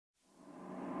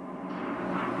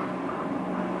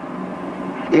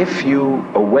If you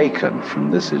awaken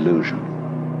from this illusion,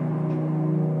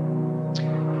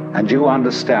 and you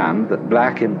understand that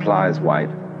black implies white,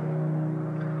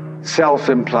 self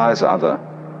implies other,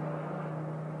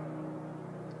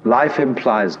 life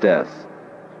implies death,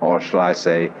 or shall I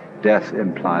say, death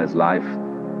implies life,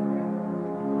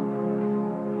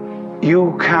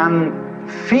 you can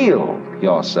feel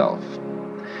yourself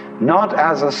not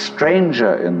as a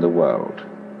stranger in the world,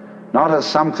 not as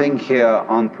something here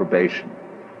on probation,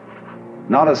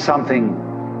 not as something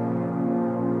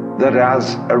that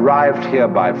has arrived here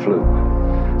by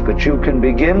fluke, but you can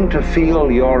begin to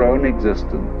feel your own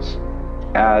existence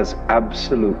as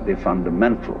absolutely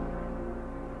fundamental.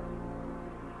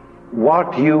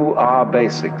 What you are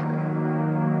basically,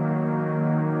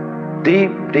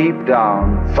 deep, deep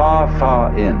down, far,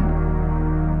 far in,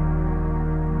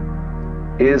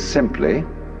 is simply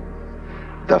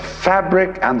the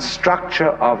fabric and structure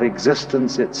of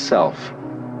existence itself.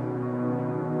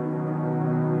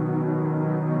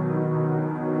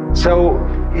 So,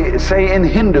 say in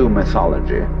Hindu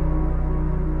mythology,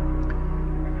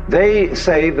 they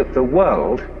say that the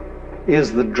world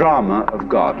is the drama of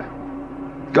God.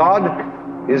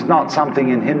 God is not something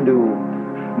in Hindu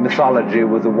mythology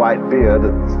with a white beard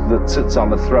that sits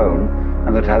on a throne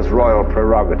and that has royal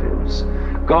prerogatives.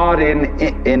 God in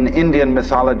Indian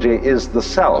mythology is the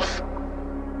self,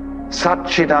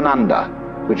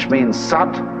 Satchidananda, which means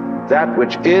Sat, that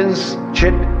which is,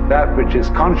 Chit, that which is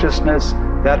consciousness,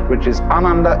 that which is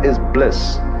Ananda is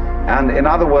bliss. And in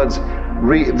other words,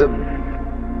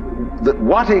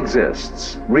 what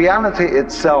exists, reality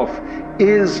itself,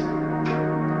 is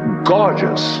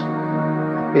gorgeous.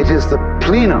 It is the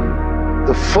plenum,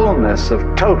 the fullness of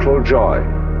total joy.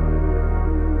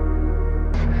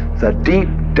 The deep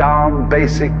down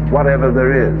basic whatever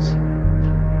there is.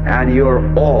 And you're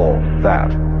all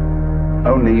that,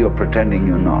 only you're pretending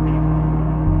you're not.